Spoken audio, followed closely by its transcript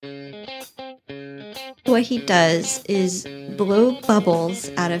what he does is blow bubbles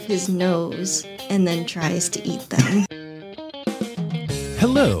out of his nose and then tries to eat them.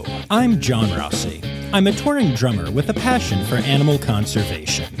 Hello, I'm John Rossi. I'm a touring drummer with a passion for animal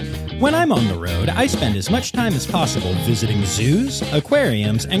conservation. When I'm on the road, I spend as much time as possible visiting zoos,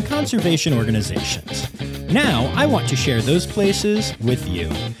 aquariums, and conservation organizations. Now, I want to share those places with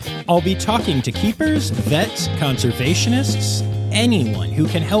you. I'll be talking to keepers, vets, conservationists, anyone who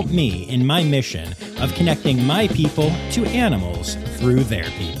can help me in my mission of connecting my people to animals through their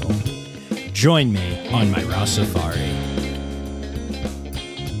people. Join me on my Ross Safari.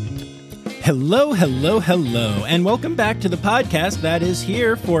 Hello, and welcome back to the podcast that is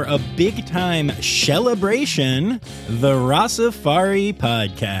here for a big-time celebration, the Ross Safari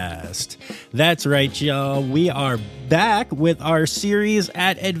Podcast. That's right, y'all. We are back with our series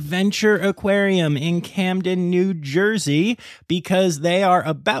at Adventure Aquarium in Camden, New Jersey, because they are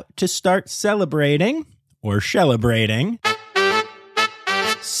about to start celebrating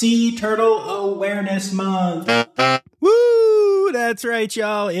Sea Turtle Awareness Month. Woo! That's right,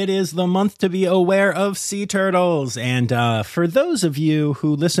 y'all. It is the month to be aware of sea turtles. And for those of you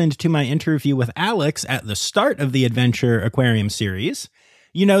who listened to my interview with Alex at the start of the Adventure Aquarium series,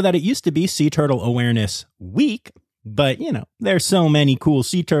 you know that it used to be Sea Turtle Awareness Week. But, there's so many cool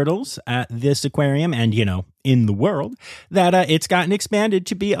sea turtles at this aquarium and, in the world that it's gotten expanded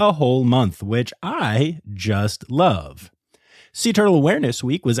to be a whole month, which I just love. Sea Turtle Awareness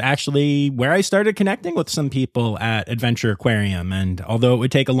Week was actually where I started connecting with some people at Adventure Aquarium. And although it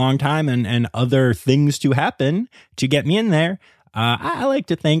would take a long time and other things to happen to get me in there, I like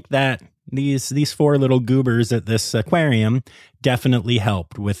to think that these four little goobers at this aquarium definitely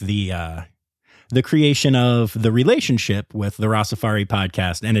helped with the creation of the relationship with the Ross Safari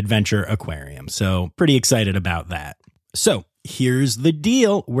Podcast and Adventure Aquarium. So pretty excited about that. So here's the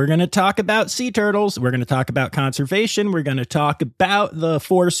deal. We're going to talk about sea turtles. We're going to talk about conservation. We're going to talk about the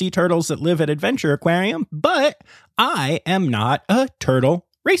 4 sea turtles that live at Adventure Aquarium. But I am not a turtle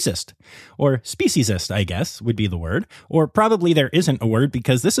racist, or speciesist, I guess would be the word. Or probably there isn't a word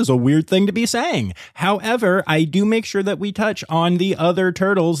because this is a weird thing to be saying. However, I do make sure that we touch on the other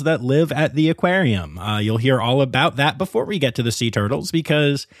turtles that live at the aquarium. You'll hear all about that before we get to the sea turtles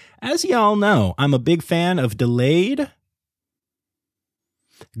because, as y'all know, I'm a big fan of delayed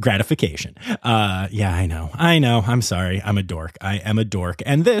gratification. Yeah, I know. I'm sorry. I'm a dork. I am a dork.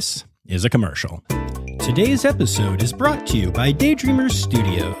 And this is a commercial. Today's episode is brought to you by Daydreamers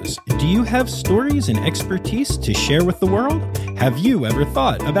Studios. Do you have stories and expertise to share with the world? Have you ever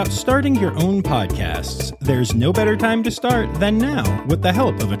thought about starting your own podcasts? There's no better time to start than now with the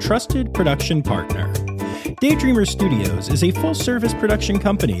help of a trusted production partner. Daydreamer Studios is a full-service production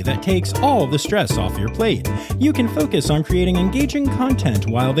company that takes all the stress off your plate. You can focus on creating engaging content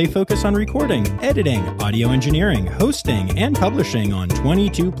while they focus on recording, editing, audio engineering, hosting, and publishing on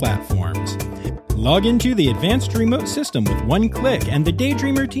 22 platforms. Log into the advanced remote system with one click, and the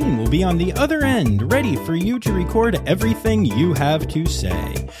Daydreamer team will be on the other end, ready for you to record everything you have to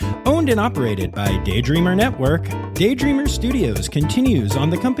say. Owned and operated by Daydreamer Network, Daydreamer Studios continues on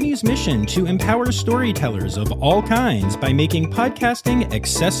the company's mission to empower storytellers of all kinds by making podcasting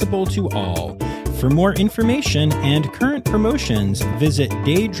accessible to all. For more information and current promotions, visit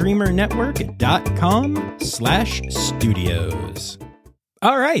daydreamernetwork.com/studios.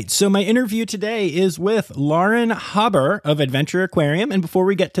 All right, so my interview today is with Lauren Haber of Adventure Aquarium. And before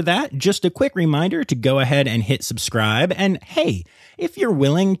we get to that, just a quick reminder to go ahead and hit subscribe. And hey, if you're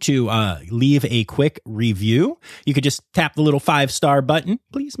willing to leave a quick review, you could just tap the little 5-star button.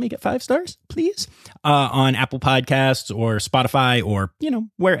 Please make it 5 stars, please, on Apple Podcasts or Spotify or,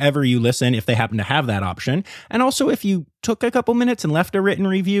 wherever you listen, if they happen to have that option. And also, if you took a couple minutes and left a written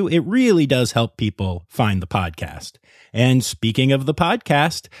review, it really does help people find the podcast. And speaking of the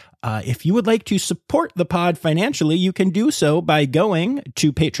podcast, if you would like to support the pod financially, you can do so by going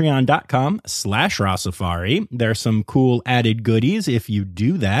to patreon.com/Rossafari. There's some cool added goodies if you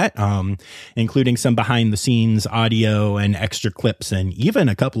do that, including some behind the scenes audio and extra clips and even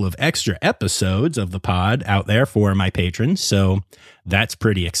a couple of extra episodes of the pod out there for my patrons. So that's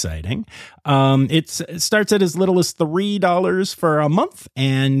pretty exciting. It starts at as little as $3 for a month.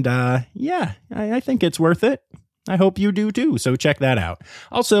 And I think it's worth it. I hope you do too, so check that out.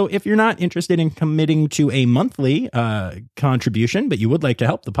 Also, if you're not interested in committing to a monthly contribution, but you would like to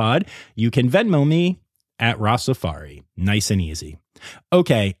help the pod, you can Venmo me at Ross Safari. Nice and easy.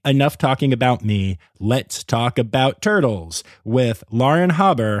 Okay, enough talking about me. Let's talk about turtles with Lauren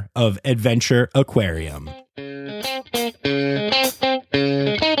Haber of Adventure Aquarium.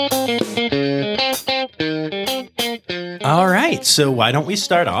 All right. So why don't we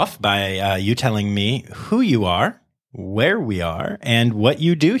start off by you telling me who you are, where we are, and what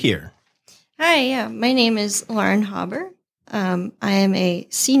you do here? Hi, yeah. My name is Lauren Hauber. I am a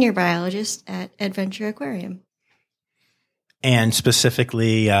senior biologist at Adventure Aquarium. And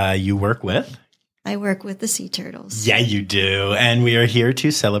specifically, you work with? I work with the sea turtles. Yeah, you do. And we are here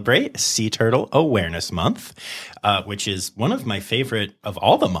to celebrate Sea Turtle Awareness Month, which is one of my favorite of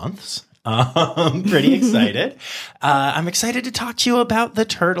all the months. Pretty excited. I'm excited to talk to you about the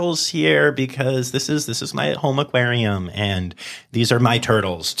turtles here because this is my home aquarium and these are my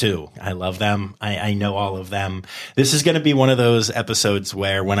turtles too. I love them. I know all of them. This is going to be one of those episodes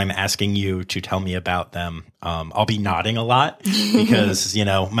where when I'm asking you to tell me about them, I'll be nodding a lot because,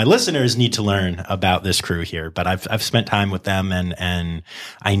 my listeners need to learn about this crew here, but I've spent time with them and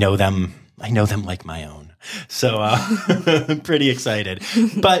I know them like my own. So I'm pretty excited.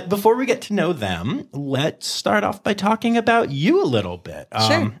 But before we get to know them, let's start off by talking about you a little bit.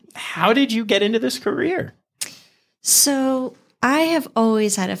 Sure. How did you get into this career? So I have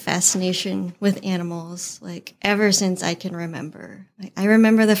always had a fascination with animals, like ever since I can remember. I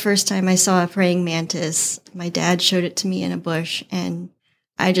remember the first time I saw a praying mantis. My dad showed it to me in a bush, and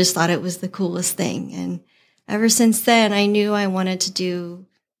I just thought it was the coolest thing. And ever since then, I knew I wanted to do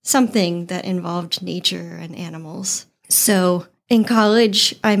something that involved nature and animals. So in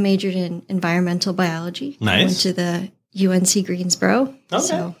college, I majored in environmental biology. Nice. I went to the UNC Greensboro. Okay.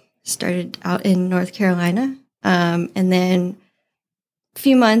 So started out in North Carolina. And then a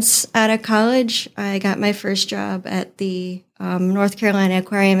few months out of college, I got my first job at the North Carolina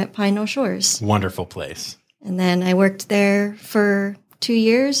Aquarium at Pine Knoll Shores. Wonderful place. And then I worked there for 2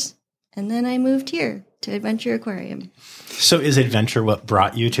 years, and then I moved here to Adventure Aquarium. So is Adventure what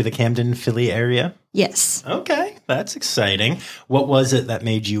brought you to the Camden, Philly area? Yes. Okay, that's exciting. What was it that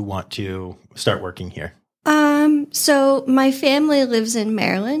made you want to start working here? So my family lives in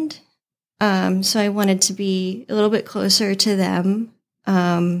Maryland. So I wanted to be a little bit closer to them.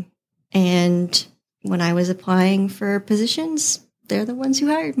 And when I was applying for positions, they're the ones who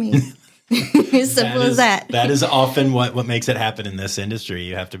hired me. As simple as that. That is often what makes it happen in this industry.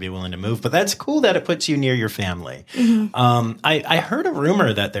 You have to be willing to move. But that's cool that it puts you near your family. Mm-hmm. I heard a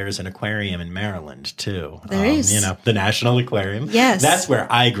rumor that there's an aquarium in Maryland, too. There is. The National Aquarium. Yes. That's where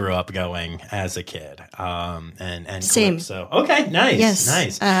I grew up going as a kid. And Same. So, okay, nice. Yes.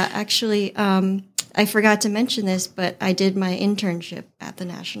 Nice. Actually, I forgot to mention this, but I did my internship at the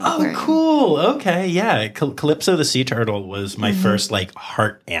National Aquarium. Oh, cool. Okay. Yeah. Calypso the sea turtle was my first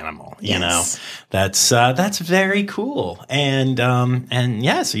heart animal, you know. That's very cool. And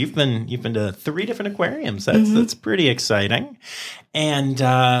yeah, so you've been to 3 different aquariums. That's pretty exciting. And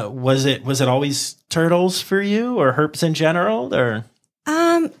was it always turtles for you or herps in general or?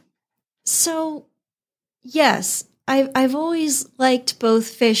 So yes, I've always liked both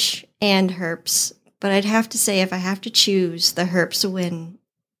fish and herps. But I'd have to say, if I have to choose, the herps win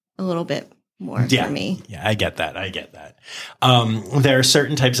a little bit more for me. Yeah, I get that. There are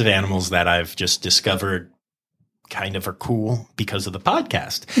certain types of animals that I've just discovered kind of are cool because of the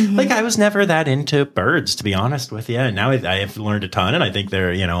podcast. Mm-hmm. I was never that into birds, to be honest with you. And now I have learned a ton, and I think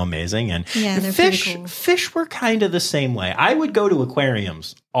they're, amazing. And yeah, they're fish, pretty cool. Fish were kind of the same way. I would go to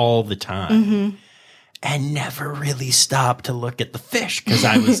aquariums all the time. Mm-hmm. And never really stopped to look at the fish because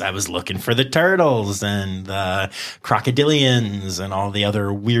I was looking for the turtles and the crocodilians and all the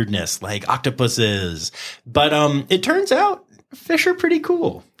other weirdness like octopuses. But it turns out fish are pretty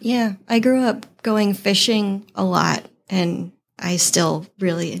cool. Yeah, I grew up going fishing a lot, and I still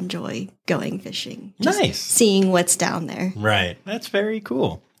really enjoy going fishing. Nice. Seeing what's down there. Right. That's very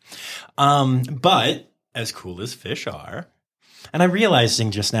cool. But as cool as fish are, and I'm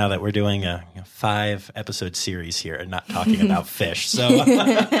realizing just now that we're doing a 5-episode series here and not talking about fish. So,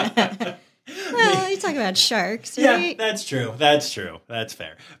 well, you talk about sharks, right? Yeah, that's true. That's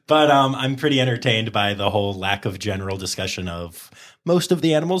fair. But I'm pretty entertained by the whole lack of general discussion of most of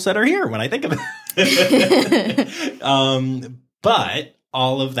the animals that are here when I think of it. But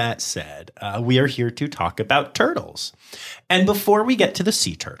all of that said, we are here to talk about turtles. And before we get to the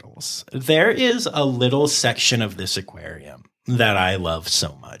sea turtles, there is a little section of this aquarium that I love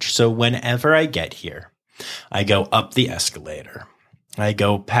so much. So whenever I get here, I go up the escalator. I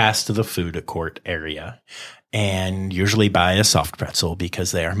go past the food court area and usually buy a soft pretzel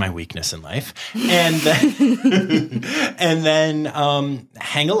because they are my weakness in life. And then, and then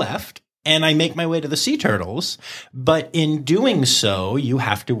hang a left. And I make my way to the sea turtles, but in doing so, you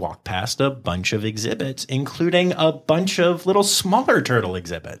have to walk past a bunch of exhibits, including a bunch of little smaller turtle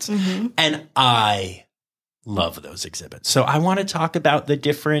exhibits. Mm-hmm. And I love those exhibits. So I want to talk about the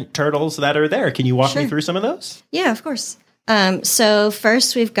different turtles that are there. Can you walk me through some of those? Yeah, of course. So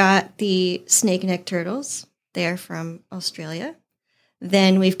first we've got the snake neck turtles. They're from Australia.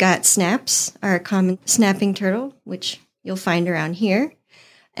 Then we've got snaps, our common snapping turtle, which you'll find around here.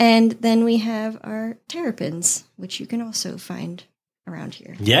 And then we have our terrapins, which you can also find around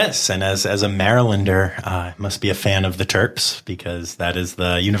here. Yes, and as a Marylander, I must be a fan of the Terps because that is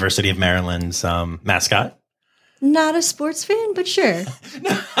the University of Maryland's mascot. Not a sports fan, but sure.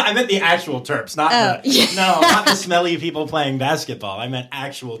 No, I meant the actual Terps, not not the smelly people playing basketball. I meant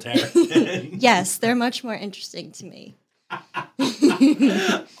actual terrapins. Yes, they're much more interesting to me.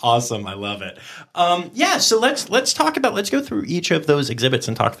 Awesome. I love it. So let's go through each of those exhibits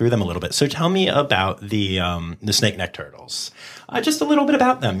and talk through them a little bit. So tell me about the snake neck turtles. Just a little bit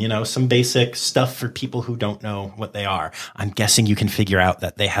about them, some basic stuff for people who don't know what they are. I'm guessing you can figure out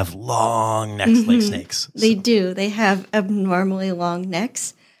that they have long necks like snakes. They do. They have abnormally long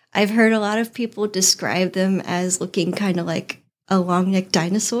necks. I've heard a lot of people describe them as looking kind of like a long-necked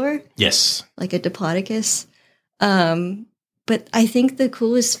dinosaur. Yes. Like a Diplodocus. But I think the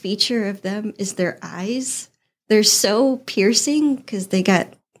coolest feature of them is their eyes. They're so piercing because they got,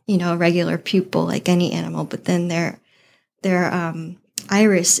 a regular pupil like any animal, but then their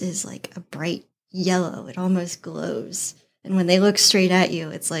iris is like a bright yellow. It almost glows. And when they look straight at you,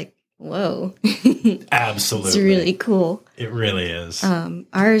 it's like, whoa. Absolutely. It's really cool. It really is.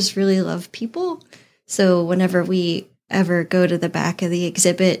 Ours really love people. So whenever we ever go to the back of the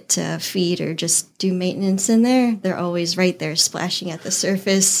exhibit to feed or just do maintenance in there, they're always right there splashing at the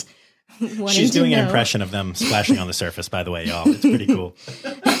surface. She's doing an impression of them splashing on the surface, by the way, y'all. It's pretty cool.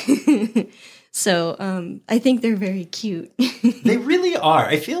 So I think they're very cute. They really are.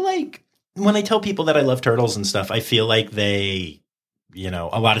 I feel like when I tell people that I love turtles and stuff, I feel like they,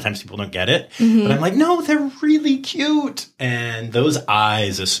 a lot of times people don't get it. Mm-hmm. But I'm like, no, they're really cute. And those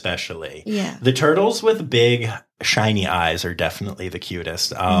eyes especially. Yeah. The turtles with big, shiny eyes are definitely the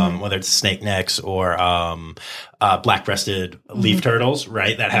cutest. Whether it's snake necks or black-breasted leaf turtles,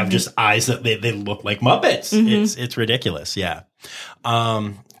 right? That have just eyes that they look like Muppets. It's ridiculous. Yeah.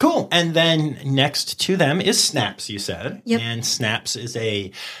 Cool. And then next to them is Snaps, you said. Yep. And Snaps is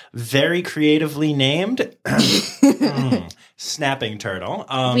a very creatively named snapping turtle.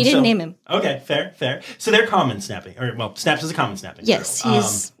 We didn't name him. Okay, fair. So they're common snapping. Snaps is a common snapping yes, turtle.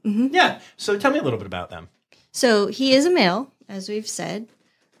 Yes, he is. Yeah. So tell me a little bit about them. So he is a male, as we've said.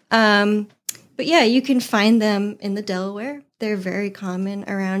 But yeah, you can find them in the Delaware. They're very common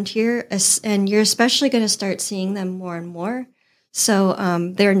around here. And you're especially going to start seeing them more and more.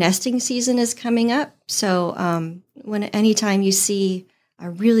 So their nesting season is coming up. So anytime you see a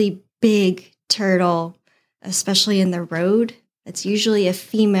really big turtle, especially in the road, it's usually a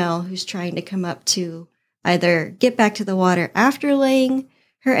female who's trying to come up to either get back to the water after laying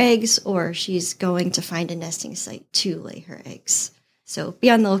her eggs, or she's going to find a nesting site to lay her eggs. So be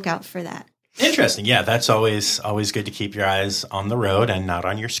on the lookout for that. Interesting. Yeah, that's always good to keep your eyes on the road and not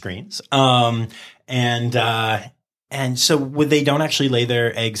on your screens. And so they don't actually lay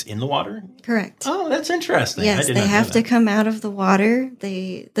their eggs in the water? Correct. Oh, that's interesting. Yes, they have to come out of the water.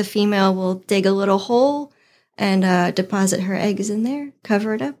 The female will dig a little hole and deposit her eggs in there,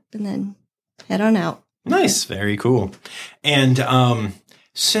 cover it up, and then head on out. Nice. Very cool. And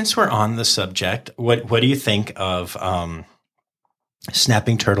since we're on the subject, what do you think of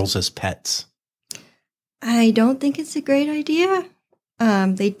snapping turtles as pets? I don't think it's a great idea.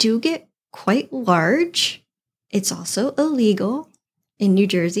 They do get quite large. It's also illegal in New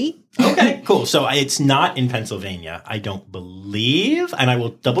Jersey. Okay, cool. So it's not in Pennsylvania, I don't believe, and I will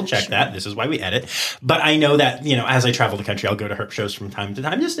double check that. This is why we edit. But I know that, as I travel the country, I'll go to herp shows from time to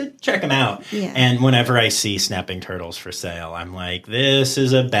time just to check them out. Yeah. And whenever I see snapping turtles for sale, I'm like, this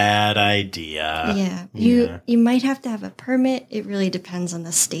is a bad idea. Yeah. You might have to have a permit. It really depends on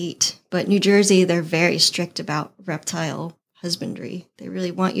the state. But New Jersey, they're very strict about reptile husbandry. They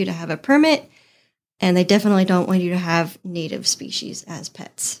really want you to have a permit. And they definitely don't want you to have native species as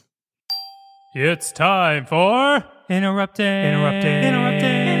pets. It's time for Interrupting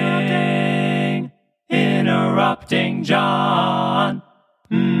John.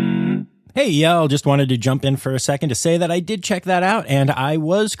 Hey, y'all, just wanted to jump in for a second to say that I did check that out, and I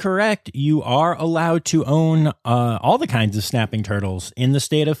was correct. You are allowed to own all the kinds of snapping turtles in the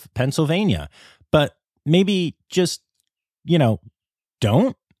state of Pennsylvania, but maybe just,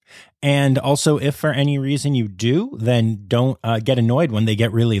 don't. And also, if for any reason you do, then don't get annoyed when they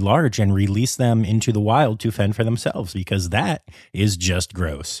get really large and release them into the wild to fend for themselves, because that is just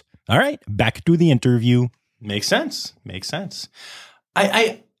gross. All right, back to the interview. Makes sense.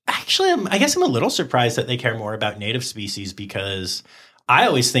 I guess I'm a little surprised that they care more about native species, because I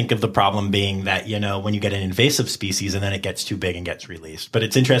always think of the problem being that, when you get an invasive species and then it gets too big and gets released. But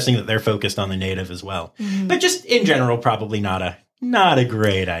it's interesting that they're focused on the native as well. Mm-hmm. But just in general, probably not a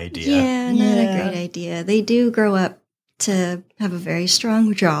great idea. Yeah, not a great idea. They do grow up to have a very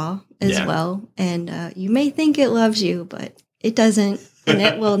strong jaw as well. And you may think it loves you, but it doesn't. And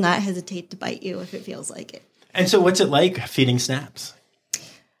it will not hesitate to bite you if it feels like it. And so what's it like feeding Snaps?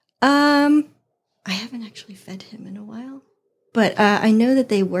 I haven't actually fed him in a while. But I know that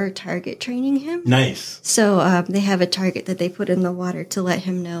they were target training him. Nice. So they have a target that they put in the water to let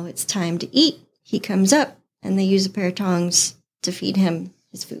him know it's time to eat. He comes up, and they use a pair of tongs to feed him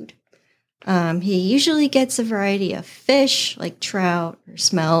his food. He usually gets a variety of fish, like trout or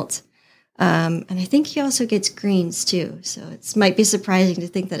smelt. And I think he also gets greens, too. So it might be surprising to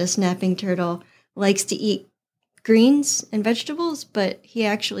think that a snapping turtle likes to eat greens and vegetables, but he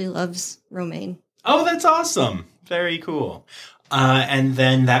actually loves romaine. Oh, that's awesome. Very cool. And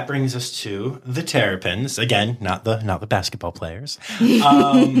then that brings us to the terrapins. Again, not the basketball players.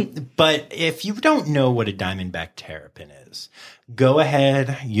 But if you don't know what a diamondback terrapin is, go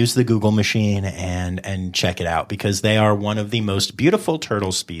ahead, use the Google machine and check it out, because they are one of the most beautiful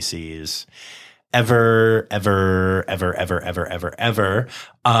turtle species ever.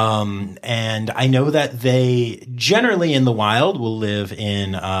 And I know that they generally in the wild will live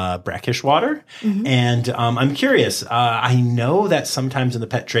in brackish water. Mm-hmm. And I'm curious. I know that sometimes in the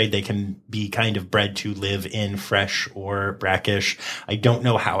pet trade they can be kind of bred to live in fresh or brackish. I don't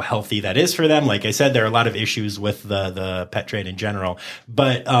know how healthy that is for them. Like I said, there are a lot of issues with the pet trade in general.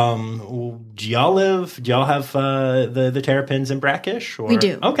 But do y'all have the terrapins in brackish? Or? We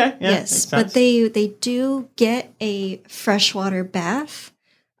do. Okay. Yeah, yes, but they do get a freshwater bath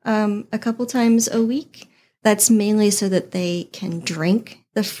a couple times a week. That's mainly so that they can drink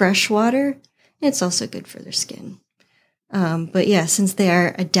the fresh water. It's also good for their skin. But yeah, since they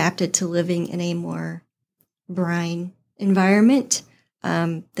are adapted to living in a more brine environment,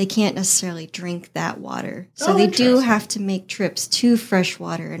 they can't necessarily drink that water. So they do have to make trips to fresh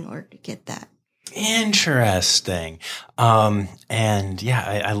water in order to get that. Interesting. And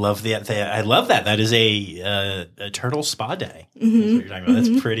yeah, I love I love that. That is a turtle spa day. Mm-hmm. That's what you're talking about. Mm-hmm.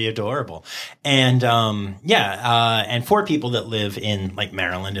 That's pretty adorable. And, and for people that live in like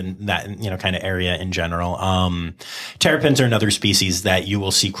Maryland and that, kind of area in general, terrapins are another species that you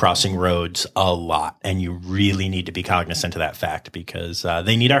will see crossing roads a lot. And you really need to be cognizant of that fact, because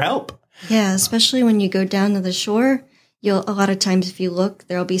they need our help. Yeah, especially when you go down to the shore. A lot of times if you look,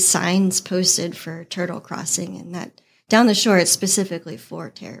 there'll be signs posted for turtle crossing, and that down the shore, it's specifically for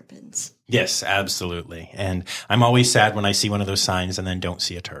terrapins. Yes, absolutely. And I'm always sad when I see one of those signs and then don't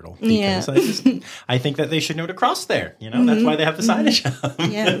see a turtle. Because I think that they should know to cross there. Mm-hmm. That's why they have the signage up.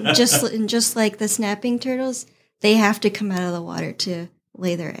 Yeah, just like the snapping turtles, they have to come out of the water to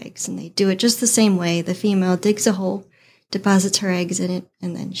lay their eggs, and they do it just the same way. The female digs a hole, deposits her eggs in it,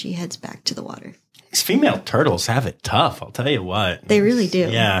 and then she heads back to the water. These female turtles have it tough. I'll tell you what. They really do.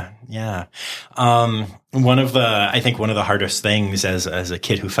 Yeah. One of the hardest things as a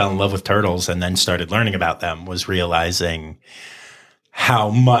kid who fell in love with turtles and then started learning about them was realizing how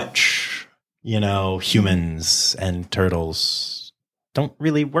much, humans and turtles don't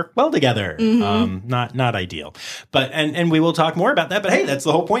really work well together. Mm-hmm. Not ideal. But and we will talk more about that. But hey, that's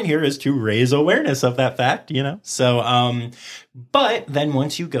the whole point here, is to raise awareness of that fact, So but then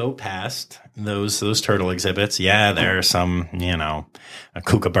once you go past those turtle exhibits, there are some, a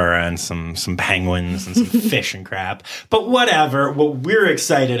kookaburra and some penguins and some fish and crab. But whatever, what we're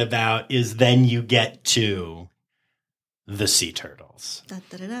excited about is then you get to the sea turtles. Da,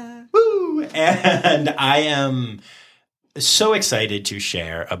 da, da, da. Woo! And I am so excited to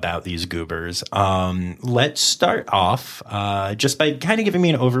share about these goobers. Let's start off just by kind of giving me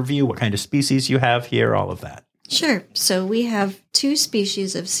an overview, what kind of species you have here, all of that. Sure. So we have 2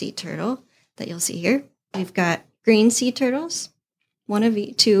 species of sea turtle that you'll see here. We've got green sea turtles,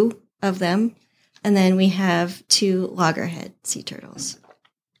 2 of them, and then we have 2 loggerhead sea turtles.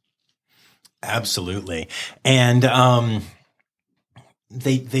 Absolutely. And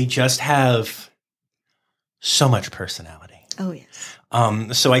they just have so much personality. Oh, yes.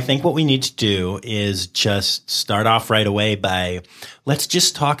 So I think what we need to do is just start off right away by, let's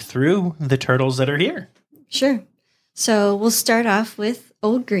just talk through the turtles that are here. Sure. So we'll start off with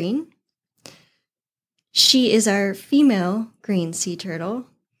Old Green. She is our female green sea turtle.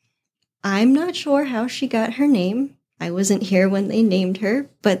 I'm not sure how she got her name. I wasn't here when they named her,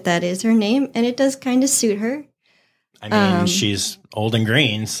 but that is her name, and it does kind of suit her. I mean, she's old and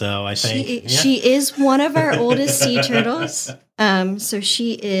green, so I think... She is one of our oldest sea turtles. So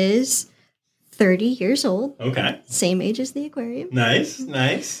she is 30 years old. Okay. Same age as the aquarium. Nice.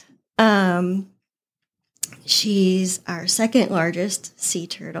 She's our second largest sea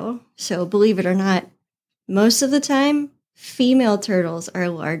turtle. So believe it or not, most of the time, female turtles are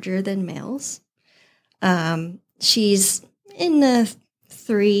larger than males. She's in the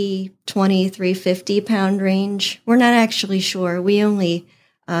 320, 350 pound range. We're not actually sure. We only,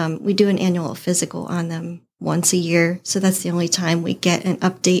 we do an annual physical on them once a year. So that's the only time we get an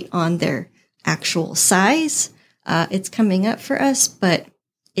update on their actual size. It's coming up for us, but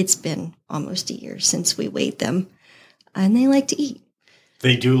it's been almost a year since we weighed them. And they like to eat.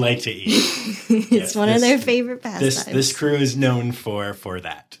 They do like to eat. It's one of their favorite pastimes. This crew is known for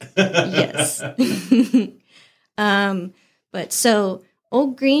that. Yes. But so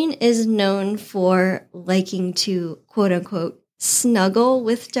Old Green is known for liking to, quote unquote, snuggle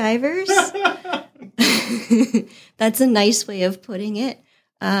with divers. That's a nice way of putting it.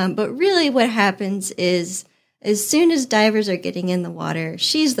 But really what happens is as soon as divers are getting in the water,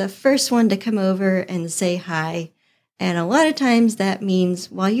 she's the first one to come over and say hi. And a lot of times that means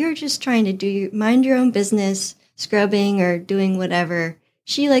while you're just trying to mind your own business, scrubbing or doing whatever,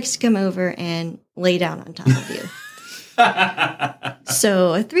 she likes to come over and lay down on top of you.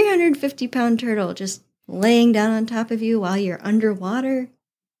 So a 350-pound turtle just laying down on top of you while you're underwater,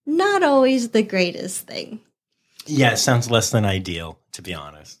 not always the greatest thing. Yeah, it sounds less than ideal, to be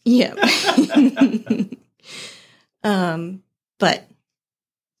honest. Yeah. But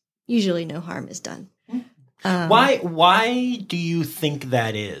usually no harm is done. Why do you think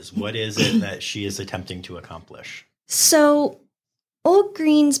that is? What is it that she is attempting to accomplish? So Old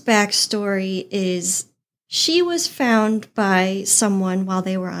Green's backstory is she was found by someone while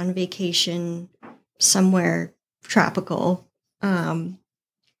they were on vacation somewhere tropical. And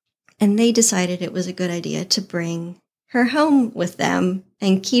they decided it was a good idea to bring her home with them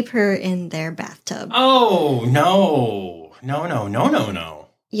and keep her in their bathtub. Oh, no.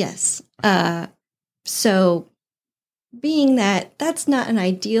 Yes. So being that that's not an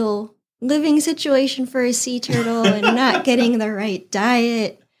ideal living situation for a sea turtle and not getting the right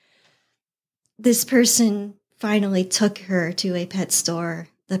diet, this person finally took her to a pet store.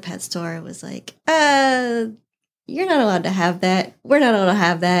 The pet store was like, you're not allowed to have that. We're not allowed to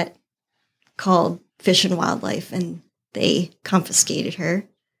have that. Called Fish and Wildlife, and they confiscated her.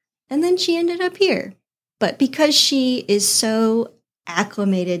 And then she ended up here. But because she is so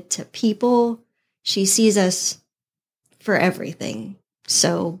acclimated to people, she sees us for everything.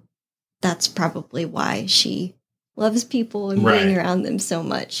 So that's probably why she loves people and being around them so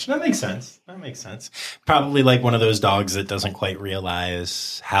much. That makes sense. Probably like one of those dogs that doesn't quite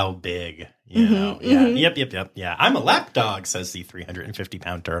realize how big, you know. Yeah. Mm-hmm. Yep. Yeah. I'm a lap dog, says the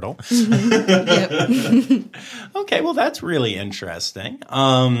 350-pound turtle. Mm-hmm. Yep. Okay, well, that's really interesting.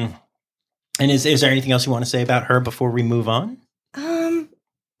 And is there anything else you want to say about her before we move on?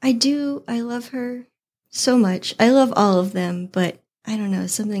 I do. I love her so much. I love all of them, but I don't know,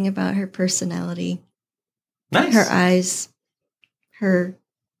 something about her personality. Nice. Her eyes, her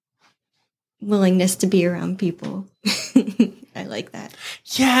willingness to be around people. I like that.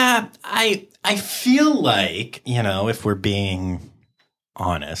 Yeah, I feel like, you know, if we're being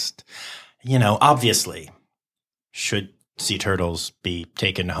honest, you know, obviously, should sea turtles be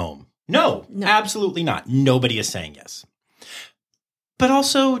taken home? No, absolutely not. Nobody is saying yes. But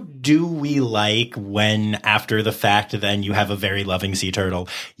also, do we like when after the fact then you have a very loving sea turtle?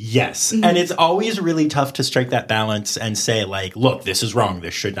 Yes. Mm-hmm. And it's always really tough to strike that balance and say like, look, this is wrong.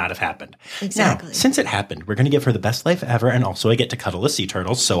 This should not have happened. Exactly. Now, since it happened, we're going to give her the best life ever. And also I get to cuddle a sea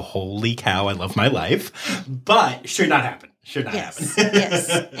turtle. So holy cow, I love my life. But should not happen. Should not happen.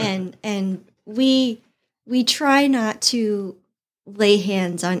 Yes. And we try not to lay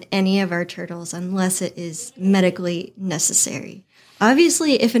hands on any of our turtles unless it is medically necessary.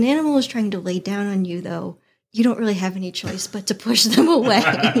 Obviously, if an animal is trying to lay down on you, though, you don't really have any choice but to push them away.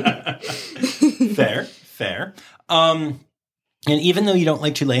 Fair. And even though you don't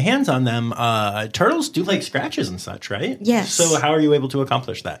like to lay hands on them, turtles do like scratches and such, right? Yes. So how are you able to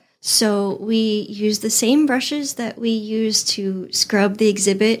accomplish that? So we use the same brushes that we use to scrub the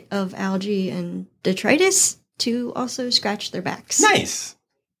exhibit of algae and detritus to also scratch their backs. Nice.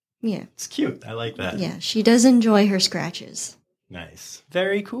 Yeah. It's cute. I like that. Yeah, she does enjoy her scratches. Nice.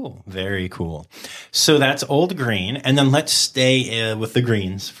 Very cool. Very cool. So that's Old Green. And then let's stay with the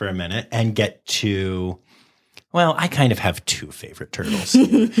greens for a minute and get to, well, I kind of have two favorite turtles,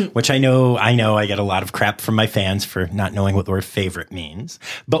 which I know I get a lot of crap from my fans for not knowing what the word favorite means.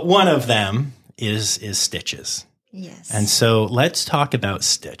 But one of them is Stitches. Yes. And so let's talk about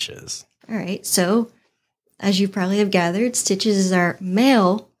Stitches. All right. So as you probably have gathered, Stitches is our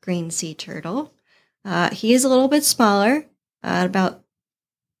male green sea turtle. He is a little bit smaller, about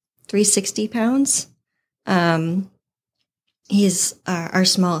 360 pounds. He's our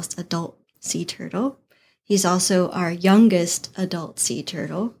smallest adult sea turtle. He's also our youngest adult sea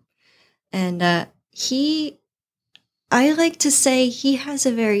turtle. And I like to say he has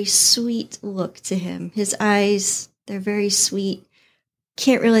a very sweet look to him. His eyes, they're very sweet.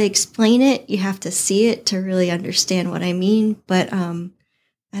 Can't really explain it. You have to see it to really understand what I mean. But I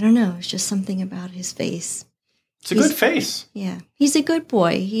don't know. It's just something about his face. It's a good face. Yeah. He's a good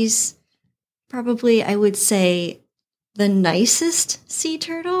boy. He's probably, I would say, the nicest sea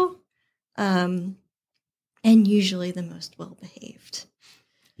turtle. And usually the most well-behaved.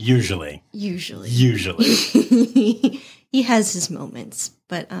 Usually. He has his moments.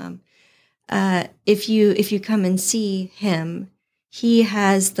 But if you come and see him, he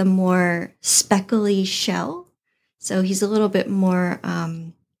has the more speckly shell. So he's a little bit more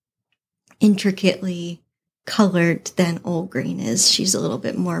intricately colored than Old Green is. She's a little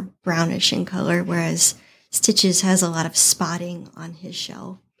bit more brownish in color, whereas Stitches has a lot of spotting on his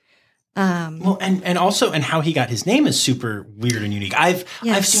shell. Well, and also, and how he got his name is super weird and unique. I've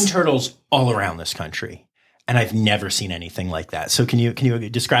seen turtles all around this country, and I've never seen anything like that. So can you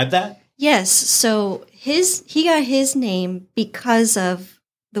describe that? Yes. So he got his name because of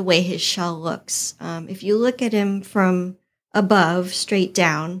the way his shell looks. If you look at him from above, straight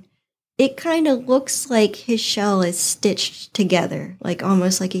down, it kind of looks like his shell is stitched together, like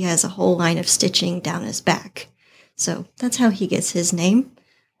almost like he has a whole line of stitching down his back. So that's how he gets his name.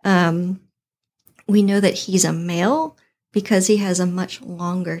 We know that he's a male because he has a much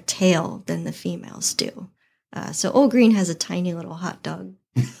longer tail than the females do. So Old Green has a tiny little hot dog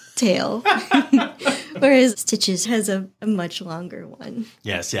tail, whereas Stitches has a much longer one.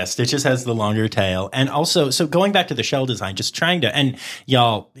 Yes. Stitches has the longer tail. And also, so going back to the shell design, just trying to, and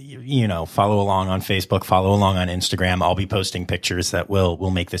y'all, follow along on Facebook, follow along on Instagram. I'll be posting pictures that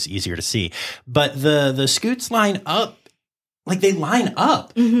will make this easier to see. But the scoots line up. Like they line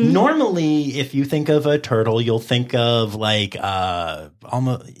up. Mm-hmm. Normally, if you think of a turtle, you'll think of like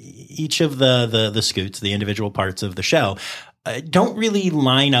almost each of the scoots, the individual parts of the shell, don't really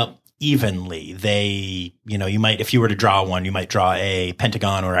line up evenly. They, you might, if you were to draw one, you might draw a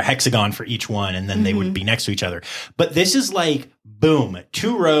pentagon or a hexagon for each one, and then they would be next to each other. But this is like, boom,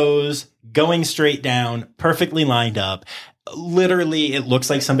 2 rows going straight down, perfectly lined up. Literally, it looks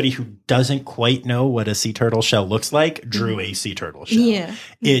like somebody who doesn't quite know what a sea turtle shell looks like drew a sea turtle shell. Yeah.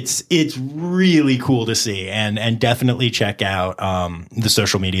 It's really cool to see, and definitely check out the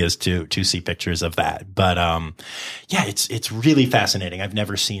social medias to see pictures of that. But yeah, it's really fascinating. I've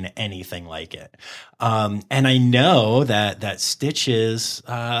never seen anything like it. And I know that Stitches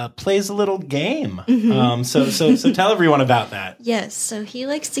plays a little game. Mm-hmm. So tell everyone about that. Yes, so he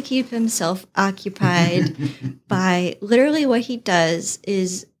likes to keep himself occupied by literally what he does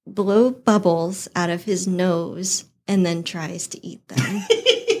is blow bubbles out of his nose and then tries to eat them.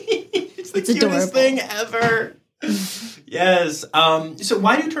 It's the cutest adorable thing ever. Yes. So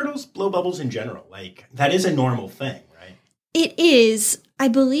why do turtles blow bubbles in general? Like, that is a normal thing, right? It is. I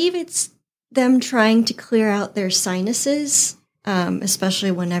believe it's them trying to clear out their sinuses, especially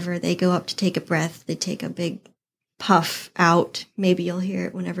whenever they go up to take a breath. They take a big puff out. Maybe you'll hear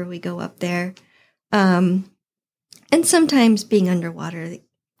it whenever we go up there. And sometimes being underwater,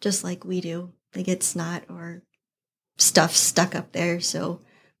 just like we do, they get snot or stuff stuck up there. So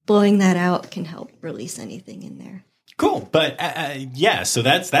blowing that out can help release anything in there. Cool. But yeah, so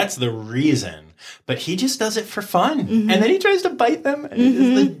that's the reason. But he just does it for fun. Mm-hmm. And then he tries to bite them. And it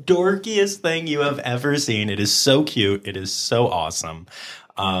is the dorkiest thing you have ever seen. It is so cute. It is so awesome.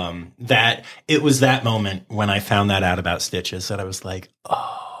 That it was that moment when I found that out about Stitches that I was like,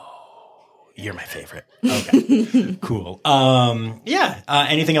 oh, you're my favorite. Okay. Cool. Yeah.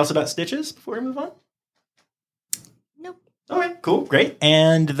 Anything else about Stitches before we move on? Nope. Okay, cool. Great.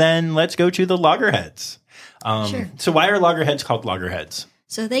 And then let's go to the loggerheads. Sure. So why are loggerheads called loggerheads?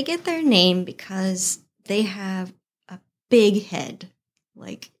 So they get their name because they have a big head.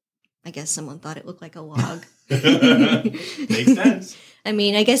 Like, I guess someone thought it looked like a log. Makes sense. I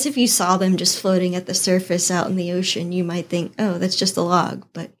mean, I guess if you saw them just floating at the surface out in the ocean, you might think, oh, that's just a log.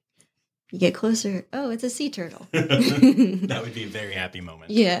 But you get closer, oh, it's a sea turtle. That would be a very happy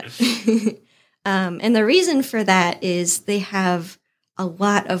moment. Yeah. And the reason for that is they have a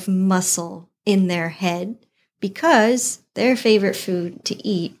lot of muscle in their head because their favorite food to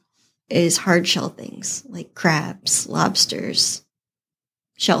eat is hard shell things like crabs, lobsters,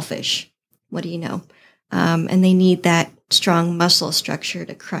 shellfish. What do you know? And they need that strong muscle structure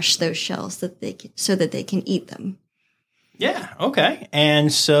to crush those shells so that they can eat them. Yeah, okay.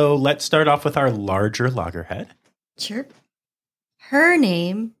 And so let's start off with our larger loggerhead. Sure. Her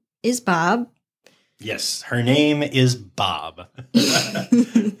name is Bob. Yes, her name is Bob.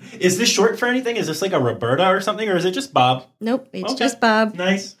 Is this short for anything? Is this like a Roberta or something, or is it just Bob? Nope, it's just Bob.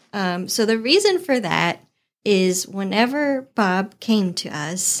 Nice. So the reason for that is whenever Bob came to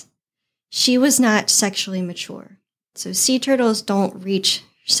us, she was not sexually mature. So sea turtles don't reach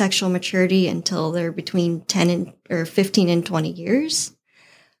sexual maturity until they're between 15 and 20 years.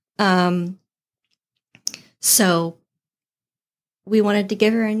 So we wanted to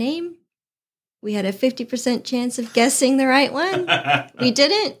give her a name. We had a 50% chance of guessing the right one. We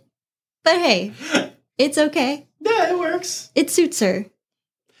didn't, but hey, it's okay. Yeah, it works. It suits her.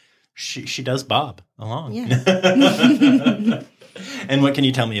 She does Bob along. Yeah. And what can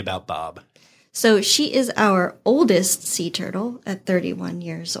you tell me about Bob? So she is our oldest sea turtle at 31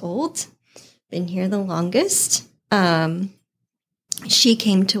 years old. Been here the longest. She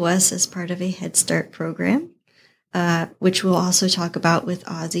came to us as part of a Head Start program, which we'll also talk about with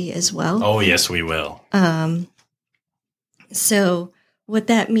Ozzy as well. Oh, yes, we will. So what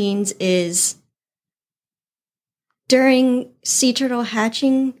that means is during sea turtle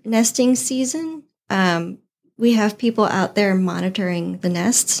hatching nesting season, we have people out there monitoring the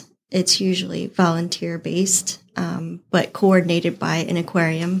nests. It's usually volunteer-based, but coordinated by an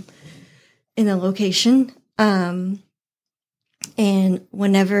aquarium in the location. And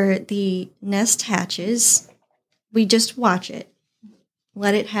whenever the nest hatches, we just watch it,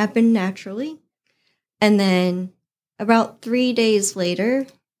 let it happen naturally. And then about 3 days later,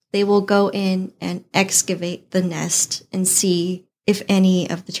 they will go in and excavate the nest and see if any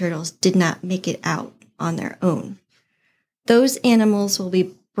of the turtles did not make it out on their own. Those animals will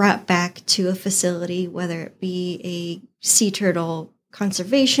be brought back to a facility, whether it be a sea turtle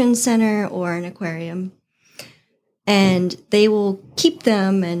conservation center or an aquarium. And they will keep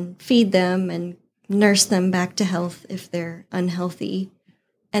them and feed them and nurse them back to health if they're unhealthy.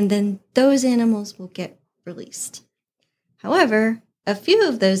 And then those animals will get released. However, a few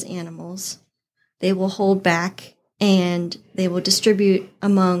of those animals, they will hold back and they will distribute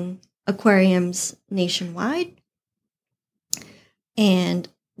among aquariums nationwide. And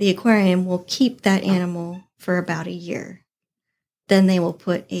the aquarium will keep that animal for about a year. Then they will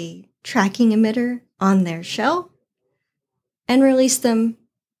put a tracking emitter on their shell and release them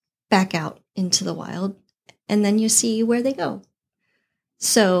back out into the wild. And then you see where they go.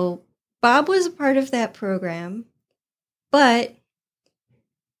 So Bob was a part of that program, but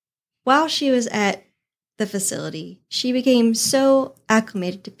while she was at the facility, she became so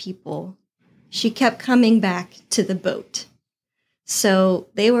acclimated to people, she kept coming back to the boat. So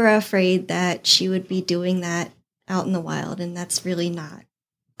they were afraid that she would be doing that out in the wild, and that's really not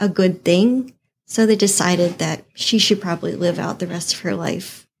a good thing. So they decided that she should probably live out the rest of her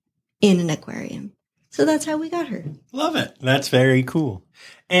life in an aquarium. So that's how we got her. Love it. That's very cool.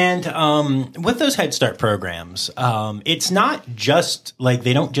 And with those Head Start programs, it's not just like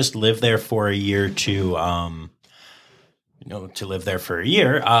they don't just live there for a year to live there for a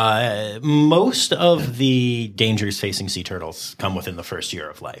year. Most of the dangers facing sea turtles come within the first year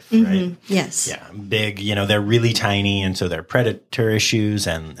of life, right? Yes. Yeah. Big, they're really tiny. And so there are predator issues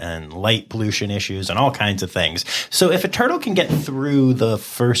and light pollution issues and all kinds of things. So if a turtle can get through the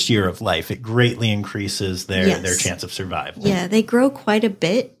first year of life, it greatly increases their chance of survival. Yeah. They grow quite a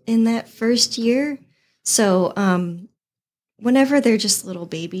bit in that first year. So whenever they're just little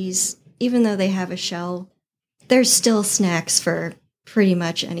babies, even though they have a shell, there's still snacks for pretty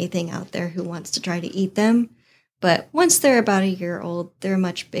much anything out there who wants to try to eat them. But once they're about a year old, they're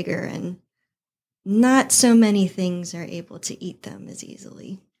much bigger and not so many things are able to eat them as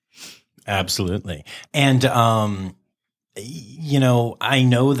easily. Absolutely. And, I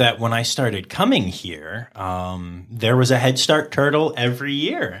know that when I started coming here, there was a Head Start turtle every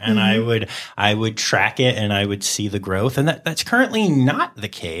year, and I would track it and I would see the growth, and that's currently not the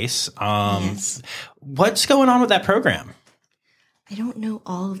case. Yes. What's going on with that program? I don't know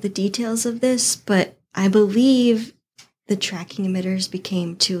all of the details of this, but I believe the tracking emitters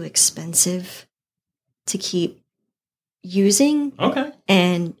became too expensive to keep using. Okay.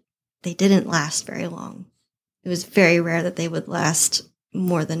 And they didn't last very long. It was very rare that they would last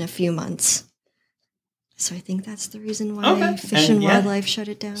more than a few months. So I think that's the reason why Fish and Wildlife shut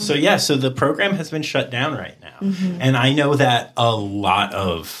it down. So the program has been shut down right now. Mm-hmm. And I know that a lot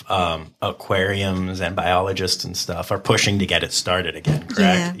of aquariums and biologists and stuff are pushing to get it started again,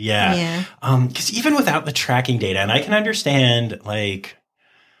 correct? Yeah. Because even without the tracking data, and I can understand,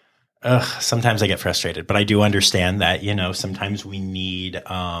 sometimes I get frustrated, but I do understand that, sometimes we need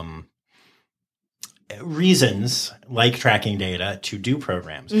reasons like tracking data to do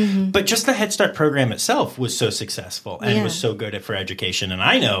programs. But just the Head Start program itself was so successful and was so good for education. And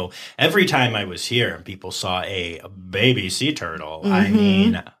I know every time I was here and people saw a baby sea turtle, I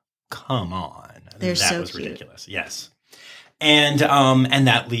mean, come on. They're that so was cute. ridiculous. Yes. And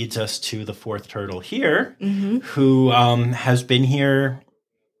that leads us to the fourth turtle here, who has been here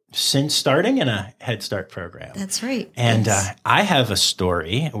since starting in a Head Start program. That's right. And I have a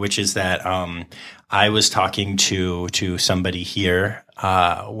story, which is that I was talking to somebody here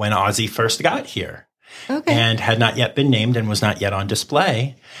when Ozzy first got here. Okay. And had not yet been named and was not yet on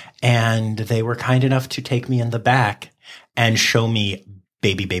display. And they were kind enough to take me in the back and show me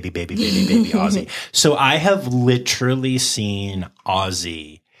baby Ozzy. So I have literally seen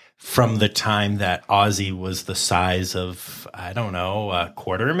Ozzy from the time that Ozzy was the size of, I don't know, a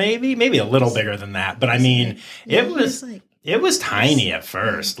quarter maybe a little bigger than that. But I mean, it was tiny at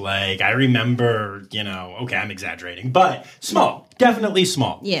first. Like I remember, okay, I'm exaggerating, but small, definitely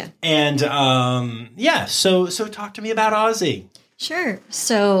small. Yeah. And so talk to me about Ozzy. Sure.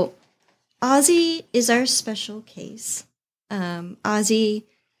 So Ozzy is our special case. Ozzy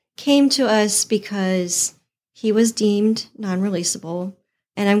came to us because he was deemed non-releasable.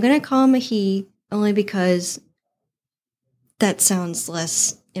 And I'm going to call him a he only because that sounds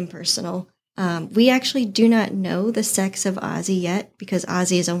less impersonal. We actually do not know the sex of Ozzy yet because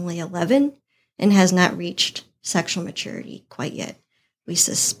Ozzy is only 11 and has not reached sexual maturity quite yet. We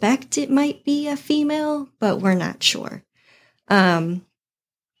suspect it might be a female, but we're not sure.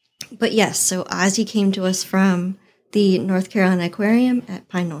 But yes, so Ozzy came to us from the North Carolina Aquarium at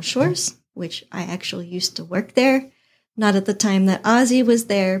Pine Knoll Shores, which I actually used to work there. Not at the time that Ozzy was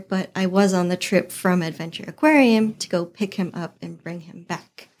there, but I was on the trip from Adventure Aquarium to go pick him up and bring him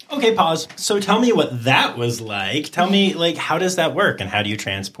back. Okay, pause. So tell me what that was like. Tell me, how does that work and how do you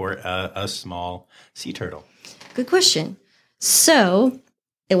transport a small sea turtle? Good question. So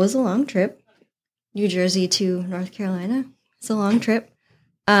it was a long trip, New Jersey to North Carolina. It's a long trip.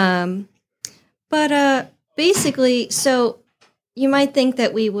 But basically, so you might think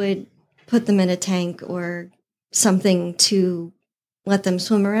that we would put them in a tank or something to let them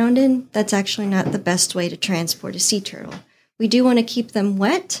swim around in. That's actually not the best way to transport a sea turtle. We do want to keep them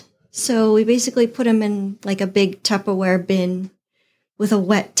wet, so we basically put them in like a big Tupperware bin with a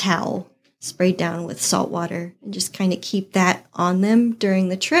wet towel sprayed down with salt water and just kind of keep that on them during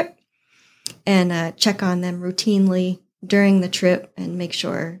the trip and check on them routinely during the trip and make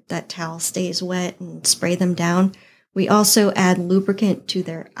sure that towel stays wet and spray them down. We also add lubricant to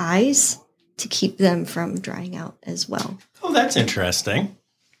their eyes to keep them from drying out as well. Oh, that's interesting.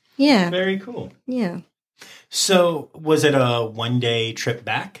 Yeah. Very cool. Yeah. So was it a one-day trip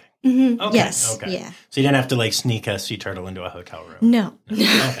back? Mm-hmm. Okay. Yes. Okay. Yeah. So you didn't have to sneak a sea turtle into a hotel room? No.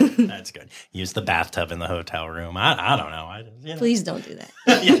 Okay. That's good. Use the bathtub in the hotel room. I don't know. Please don't do that.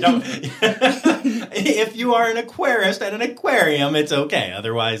 If you are an aquarist at an aquarium, it's okay.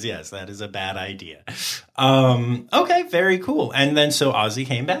 Otherwise, yes, that is a bad idea. Okay, very cool. And then so Ozzy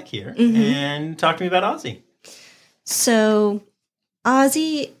came back here and talk to me about Ozzy. So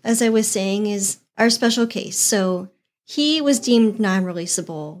Ozzy, as I was saying, is our special case. So he was deemed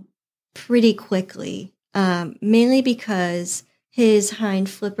non-releasable pretty quickly, mainly because his hind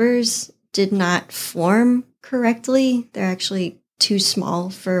flippers did not form correctly. They're actually too small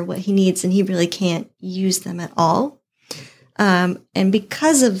for what he needs, and he really can't use them at all. And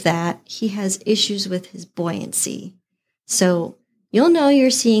because of that, he has issues with his buoyancy. So you'll know you're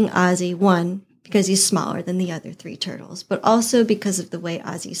seeing Ozzy, one, because he's smaller than the other three turtles, but also because of the way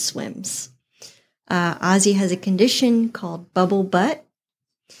Ozzy swims. Ozzy has a condition called bubble butt,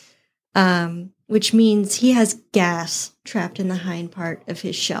 which means he has gas trapped in the hind part of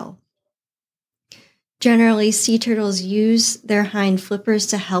his shell. Generally, sea turtles use their hind flippers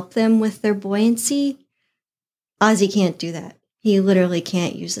to help them with their buoyancy. Ozzy can't do that. He literally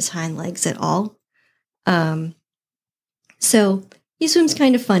can't use his hind legs at all. So he swims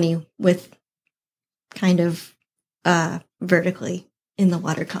kind of funny with kind of vertically in the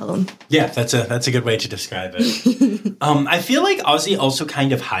water column. Yeah, that's a good way to describe it. I feel like Ozzy also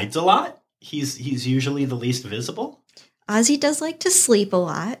kind of hides a lot. He's usually the least visible. Ozzy does like to sleep a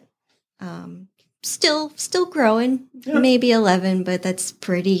lot. Still growing, maybe 11, but that's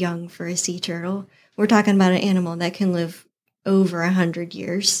pretty young for a sea turtle. We're talking about an animal that can live over 100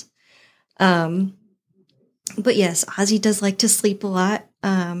 years. But yes, Ozzy does like to sleep a lot.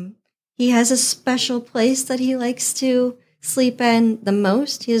 He has a special place that he likes to sleep in the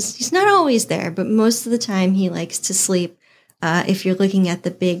most. He's not always there, but most of the time he likes to sleep. If you're looking at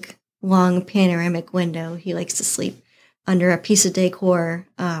the big, long panoramic window, he likes to sleep under a piece of decor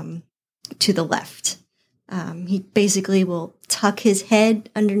to the left. He basically will tuck his head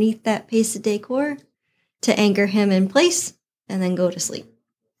underneath that piece of decor to anchor him in place and then go to sleep.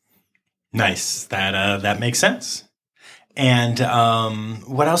 Nice. That makes sense. And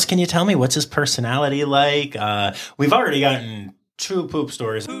what else can you tell me? What's his personality like? We've already gotten 2 poop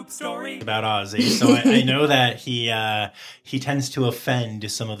stories about Ozzy, so I know that he tends to offend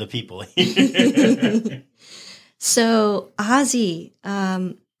some of the people here. So Ozzy,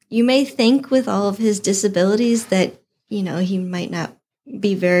 you may think with all of his disabilities that, he might not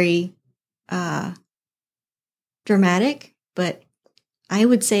be very dramatic, but I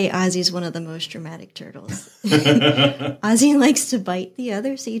would say Ozzy's one of the most dramatic turtles. Ozzy likes to bite the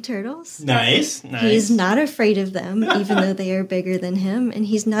other sea turtles. Nice. He's not afraid of them, even though they are bigger than him, and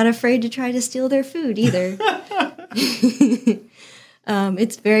he's not afraid to try to steal their food either.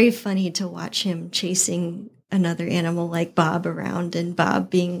 It's very funny to watch him chasing another animal like Bob around, and Bob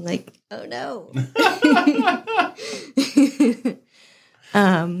being like, "Oh no."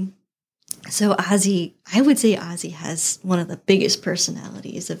 So Ozzy, I would say Ozzy has one of the biggest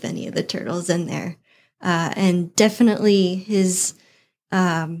personalities of any of the turtles in there. And definitely his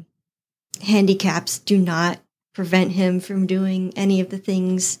handicaps do not prevent him from doing any of the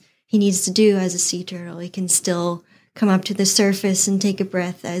things he needs to do as a sea turtle. He can still come up to the surface and take a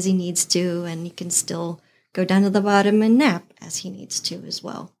breath as he needs to, and he can still go down to the bottom and nap as he needs to as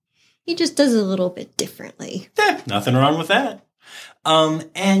well. He just does it a little bit differently. Nothing wrong with that.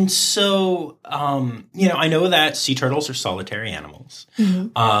 And so, I know that sea turtles are solitary animals,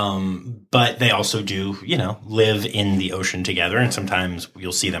 but they also do, live in the ocean together, and sometimes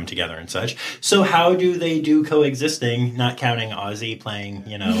you'll see them together and such. So how do they do coexisting, not counting Ozzy playing,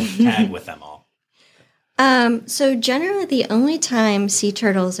 tag with them all? So generally the only time sea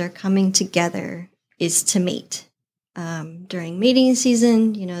turtles are coming together is to mate. During mating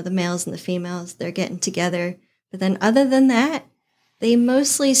season, the males and the females, they're getting together. But then other than that, they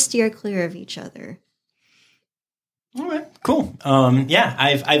mostly steer clear of each other. All right, cool. Yeah,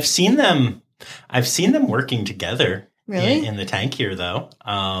 I've seen them. I've seen them working together. Really? In the tank here, though.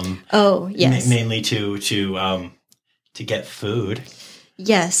 Oh, yes. Mainly to get food.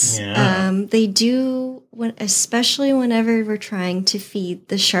 Yes. Yeah. They do, especially whenever we're trying to feed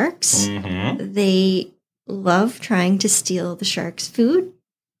the sharks. Mm-hmm. They love trying to steal the sharks' food,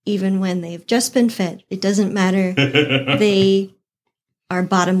 even when they've just been fed. It doesn't matter. They are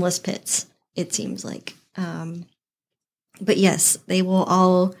bottomless pits, it seems like. But yes, they will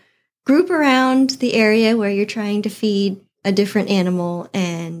all group around the area where you're trying to feed a different animal,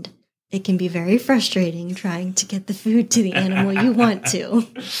 and it can be very frustrating trying to get the food to the animal you want to.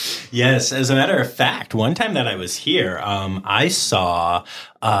 Yes, as a matter of fact, one time that I was here, I saw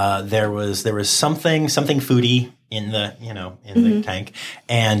there was something foodie in the the tank,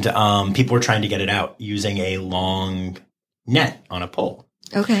 and people were trying to get it out using a long net on a pole.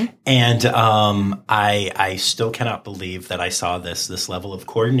 Okay. And I still cannot believe that I saw this level of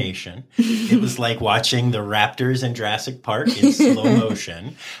coordination. It was like watching the raptors in Jurassic Park in slow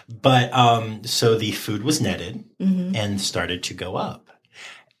motion. But so the food was netted and started to go up.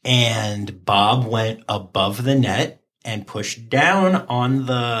 And Bob went above the net and pushed down on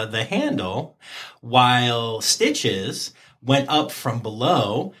the handle, while Stitches went up from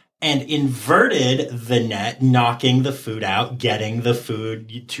below and inverted the net, knocking the food out, getting the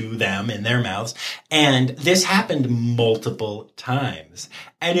food to them in their mouths. And this happened multiple times.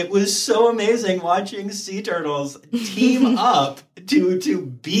 And it was so amazing watching sea turtles team up to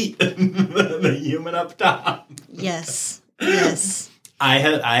beat the human up top. Yes. Yes. I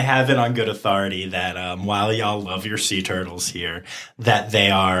have it on good authority that while y'all love your sea turtles here, that they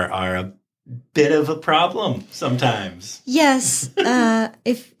are a bit of a problem sometimes. Yes.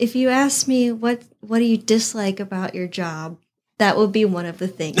 If you ask me what do you dislike about your job, that would be one of the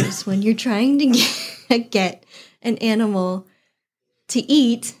things. When you're trying to get an animal to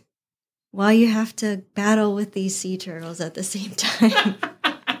eat while you have to battle with these sea turtles at the same time.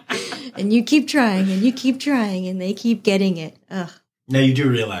 And you keep trying and you keep trying and they keep getting it. Ugh. Now, you do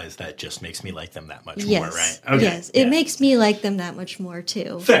realize that just makes me like them that much more, right? Okay. Yes, it makes me like them that much more,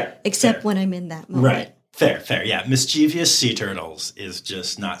 too. Fair. Except when I'm in that moment. Right. Fair. Yeah, mischievous sea turtles is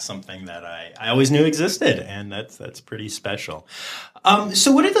just not something that I always knew existed, and that's pretty special.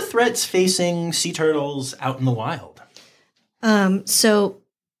 So what are the threats facing sea turtles out in the wild? So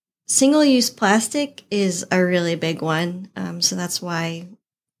single-use plastic is a really big one. So that's why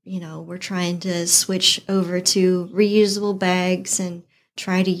we're trying to switch over to reusable bags and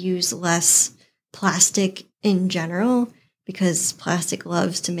try to use less plastic in general, because plastic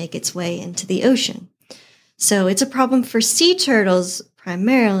loves to make its way into the ocean. So it's a problem for sea turtles,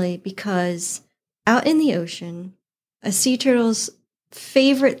 primarily because out in the ocean, a sea turtle's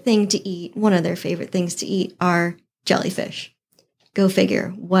favorite thing to eat, one of their favorite things to eat, are jellyfish. Go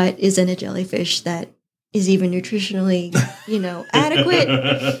figure. What is in a jellyfish that is even nutritionally,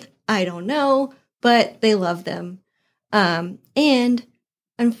 adequate? I don't know, but they love them. And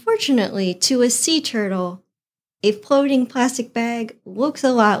unfortunately, to a sea turtle, a floating plastic bag looks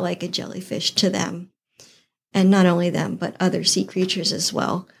a lot like a jellyfish to them. And not only them, but other sea creatures as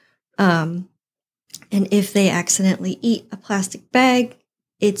well. And if they accidentally eat a plastic bag,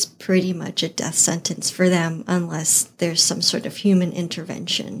 it's pretty much a death sentence for them unless there's some sort of human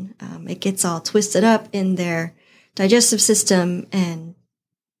intervention. It gets all twisted up in their digestive system and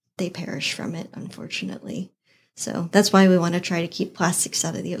they perish from it, unfortunately. So that's why we want to try to keep plastics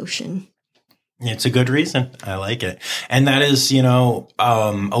out of the ocean. It's a good reason. I like it. And that is,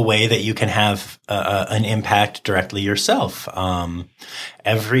 a way that you can have an impact directly yourself.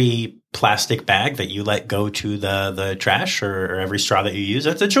 Every plastic bag that you let go to the trash or every straw that you use,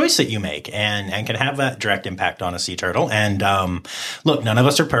 that's a choice that you make and can have that direct impact on a sea turtle. And look, none of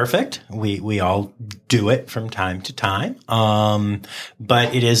us are perfect. We all do it from time to time.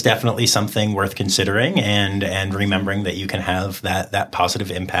 But it is definitely something worth considering and remembering that you can have that positive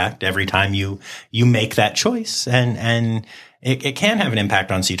impact every time you make that choice. And it can have an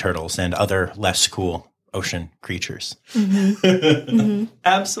impact on sea turtles and other less cool ocean creatures. Mm-hmm. Mm-hmm.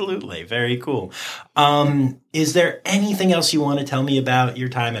 Absolutely. Very cool. Is there anything else you want to tell me about your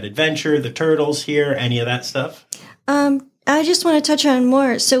time at Adventure, the turtles here, any of that stuff? I just want to touch on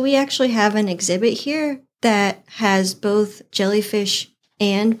more. So we actually have an exhibit here that has both jellyfish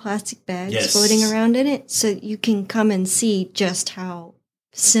and plastic bags floating around in it. So you can come and see just how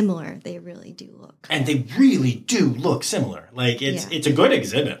similar they really do look. And they really do look similar. Like it's a good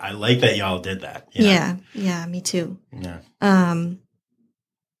exhibit. I like that y'all did that. Yeah, me too. Yeah. We're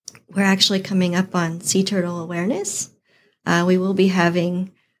actually coming up on Sea Turtle Awareness. We will be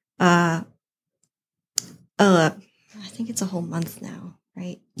having I think it's a whole month now,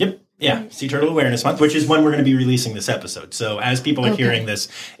 right? Yep. Yeah, Sea Turtle Awareness Month, which is when we're going to be releasing this episode. So as people are hearing this,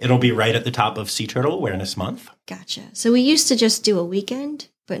 it'll be right at the top of Sea Turtle Awareness Month. Gotcha. So we used to just do a weekend,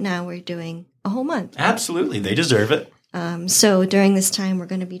 but now we're doing a whole month. Absolutely. They deserve it. So during this time, we're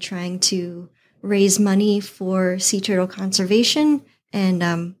going to be trying to raise money for sea turtle conservation,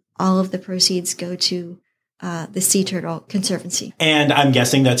 and all of the proceeds go to the Sea Turtle Conservancy. And I'm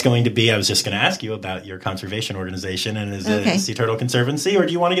guessing that's going to be, I was just going to ask you about your conservation organization, and is it Sea Turtle Conservancy, or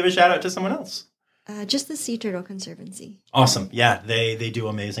do you want to give a shout out to someone else? Just the Sea Turtle Conservancy. Awesome. Yeah, they do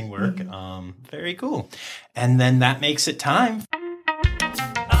amazing work. Mm-hmm. Very cool. And then that makes it time.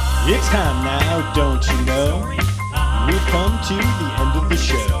 It's time now, don't you know? We've come to the end of the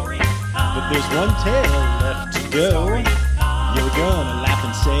show. But there's one tale left to go. You're gonna laugh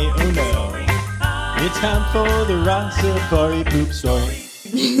and say, oh no. It's time for the Ross Safari poop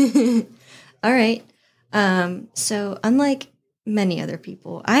story. All right. So unlike many other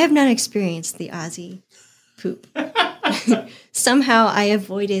people, I have not experienced the Ozzy poop. Somehow I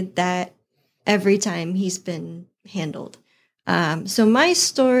avoided that every time he's been handled. So my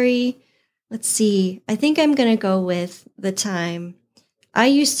story, let's see, I think I'm going to go with the time I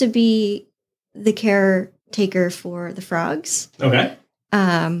used to be the caretaker for the frogs. Okay.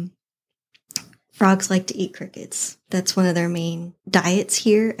 Frogs like to eat crickets. That's one of their main diets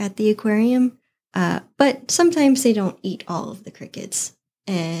here at the aquarium. But sometimes they don't eat all of the crickets.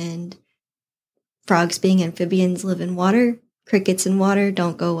 And frogs, being amphibians, live in water. Crickets and water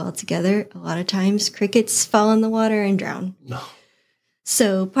don't go well together. A lot of times crickets fall in the water and drown. No.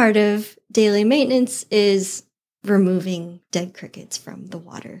 So part of daily maintenance is removing dead crickets from the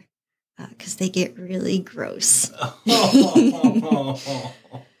water because they get really gross.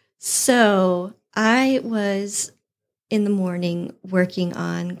 So I was in the morning working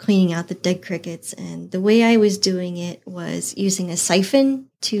on cleaning out the dead crickets, and the way I was doing it was using a siphon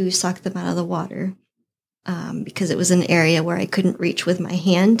to suck them out of the water because it was an area where I couldn't reach with my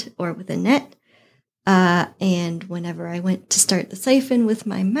hand or with a net. And whenever I went to start the siphon with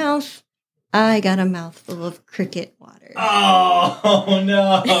my mouth, I got a mouthful of cricket water. Oh,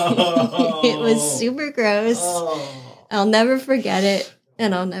 no. It was super gross. Oh. I'll never forget it,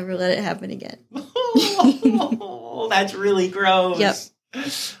 and I'll never let it happen again. Oh, that's really gross. Yep.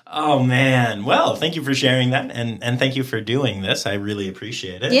 Oh, man. Well, thank you for sharing that, and thank you for doing this. I really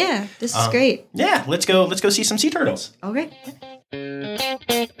appreciate it. Yeah, this is great. Yeah, let's go see some sea turtles. Okay.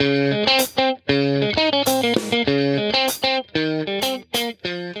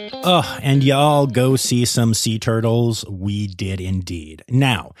 Oh, and y'all go see some sea turtles. We did indeed.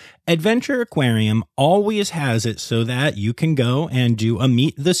 Now, Adventure Aquarium always has it so that you can go and do a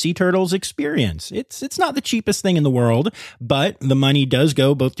Meet the Sea Turtles experience. It's not the cheapest thing in the world, but the money does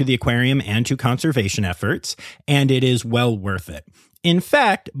go both to the aquarium and to conservation efforts, and it is well worth it. In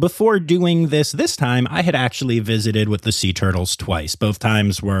fact, before doing this time, I had actually visited with the sea turtles twice. Both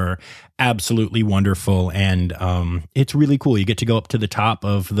times were absolutely wonderful, and it's really cool. You get to go up to the top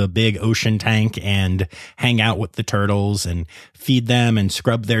of the big ocean tank and hang out with the turtles and feed them and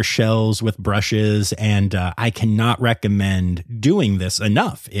scrub their shells with brushes, and I cannot recommend doing this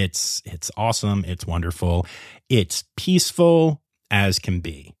enough. It's awesome. It's wonderful. It's peaceful as can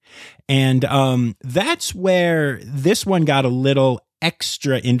be. And that's where this one got a little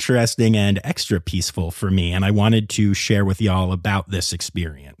extra interesting and extra peaceful for me, and I wanted to share with y'all about this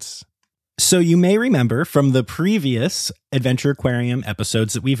experience. So you may remember from the previous Adventure Aquarium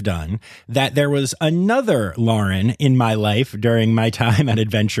episodes that we've done that there was another Lauren in my life during my time at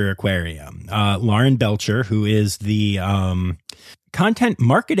Adventure Aquarium. Lauren Belcher, who is the content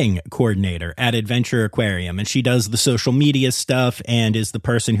marketing coordinator at Adventure Aquarium, and she does the social media stuff and is the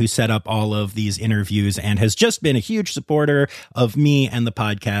person who set up all of these interviews and has just been a huge supporter of me and the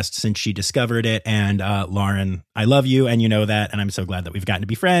podcast since she discovered it. And Lauren, I love you, and you know that, and I'm so glad that we've gotten to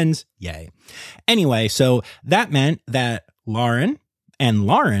be friends. Yay. Anyway, so that meant that Lauren and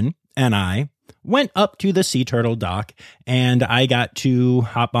I went up to the sea turtle dock, and I got to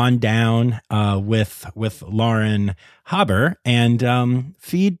hop on down with Lauren Haber and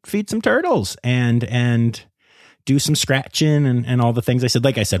feed some turtles and do some scratching and all the things I said.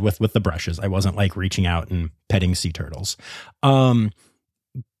 Like I said, with the brushes, I wasn't like reaching out and petting sea turtles.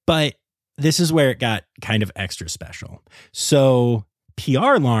 But this is where it got kind of extra special. So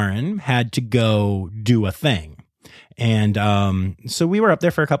PR Lauren had to go do a thing. And so we were up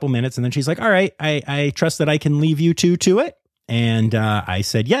there for a couple minutes, and then she's like, all right, I trust that I can leave you two to it. And I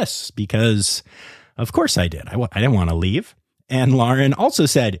said yes, because of course I did. I didn't want to leave. And Lauren also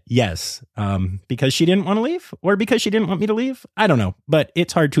said yes, because she didn't want to leave, or because she didn't want me to leave. I don't know, but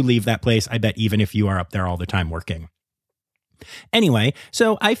it's hard to leave that place, I bet, even if you are up there all the time working. Anyway,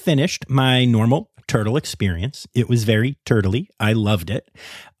 so I finished my normal turtle experience. It was very turtly. I loved it.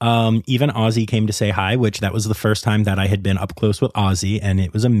 Even Ozzy came to say hi, which that was the first time that I had been up close with Ozzy, and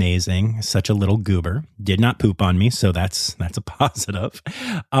it was amazing. Such a little goober. Did not poop on me, so that's a positive.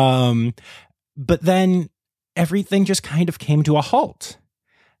 But then everything just kind of came to a halt,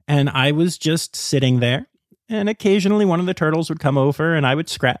 and I was just sitting there, and occasionally one of the turtles would come over and I would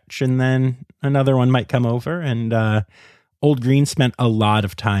scratch, and then another one might come over, and Old Green spent a lot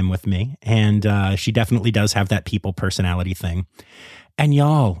of time with me, and she definitely does have that people personality thing. And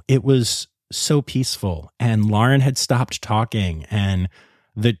y'all, it was so peaceful, and Lauren had stopped talking, and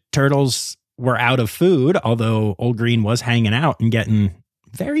the turtles were out of food, although Old Green was hanging out and getting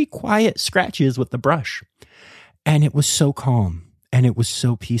very quiet scratches with the brush. And it was so calm, and it was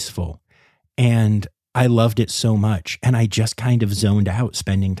so peaceful, and I loved it so much, and I just kind of zoned out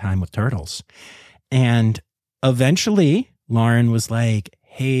spending time with turtles. And eventually, Lauren was like,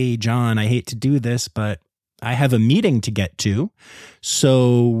 hey, John, I hate to do this, but I have a meeting to get to,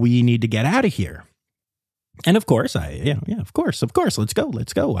 so we need to get out of here. And of course, of course, let's go.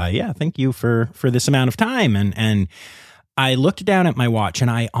 Thank you for this amount of time. And I looked down at my watch, and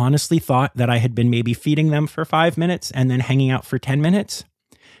I honestly thought that I had been maybe feeding them for 5 minutes and then hanging out for 10 minutes.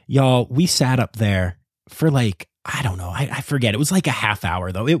 Y'all, we sat up there for like, I don't know, I forget. It was like a half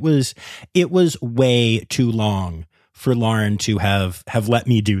hour, though. It was way too long for Lauren to have let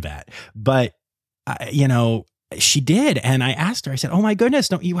me do that. But, she did. And I asked her, I said, oh my goodness,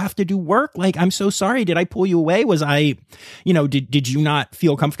 don't you have to do work? Like, I'm so sorry. Did I pull you away? Was I, did you not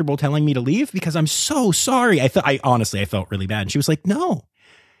feel comfortable telling me to leave? Because I'm so sorry. I honestly felt really bad. And she was like, no,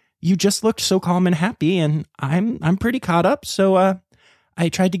 you just looked so calm and happy, and I'm pretty caught up. So, I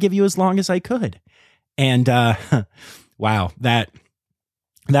tried to give you as long as I could. And, wow, that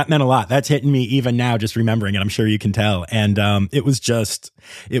meant a lot. That's hitting me even now, just remembering it. I'm sure you can tell. And it was just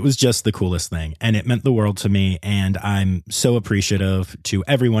the coolest thing. And it meant the world to me. And I'm so appreciative to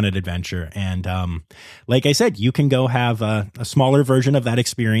everyone at Adventure. And like I said, you can go have a smaller version of that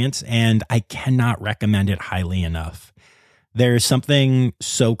experience, and I cannot recommend it highly enough. There's something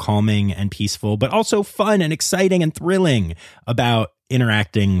so calming and peaceful, but also fun and exciting and thrilling about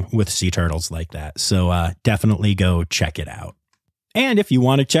interacting with sea turtles like that. So definitely go check it out. And if you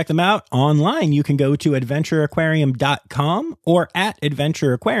want to check them out online, you can go to adventureaquarium.com or at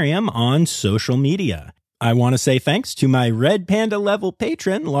Adventure Aquarium on social media. I want to say thanks to my Red Panda level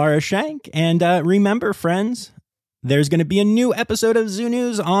patron, Laura Shank. And remember, friends, there's going to be a new episode of Zoo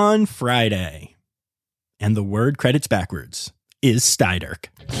News on Friday. And the word credits backwards is Steiderk.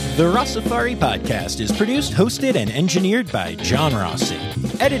 The Rossafari podcast is produced, hosted, and engineered by John Rossi.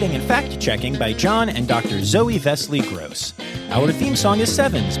 Editing and fact-checking by John and Dr. Zoe Vesley Gross. Our theme song is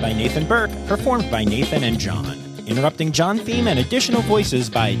Sevens by Nathan Burke, performed by Nathan and John. Interrupting John theme and additional voices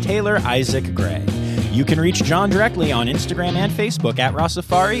by Taylor Isaac Gray. You can reach John directly on Instagram and Facebook at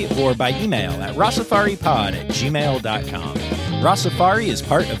Rossafari or by email at rossafaripod@gmail.com. Rossafari is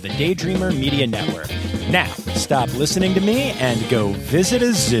part of the Daydreamer Media Network. Now, stop listening to me and go visit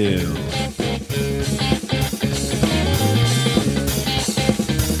a zoo.